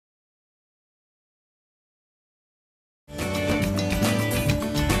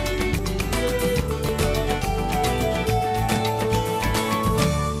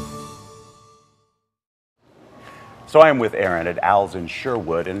So I am with Aaron at Al's in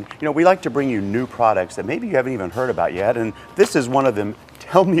Sherwood, and we like to bring you new products that maybe you haven't even heard about yet, and this is one of them.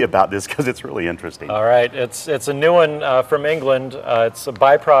 Tell me about this because it's really interesting. All right, it's a new one from England. It's a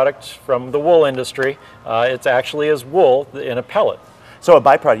byproduct from the wool industry. It actually is wool in a pellet. So a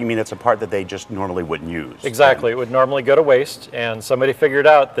byproduct, you mean it's a part that they just normally wouldn't use? Exactly, it would normally go to waste, and somebody figured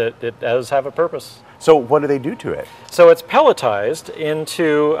out that it does have a purpose. So what do they do to it? So it's pelletized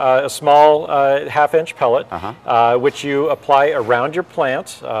into a small half-inch pellet, which you apply around your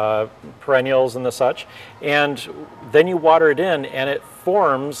plant, perennials and the such, and then you water it in, and it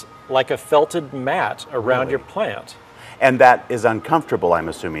forms like a felted mat around your plant. And that is uncomfortable, I'm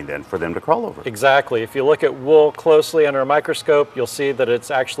assuming, then, for them to crawl over. Exactly. If you look at wool closely under a microscope, you'll see that it's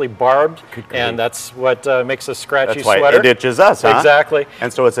actually barbed, and that's what makes a scratchy sweater. That's why it itches us, huh? Exactly.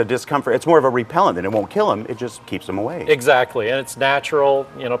 And so it's a discomfort. It's more of a repellent, and it won't kill them. It just keeps them away. Exactly, and it's natural,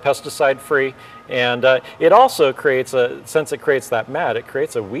 pesticide-free, and it also creates since it creates that mat, it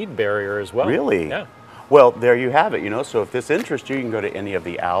creates a weed barrier as well. Really? Yeah. Well, there you have it, so if this interests you, you can go to any of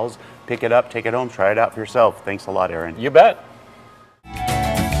the Al's, pick it up, take it home, try it out for yourself. Thanks a lot, Aaron. You bet.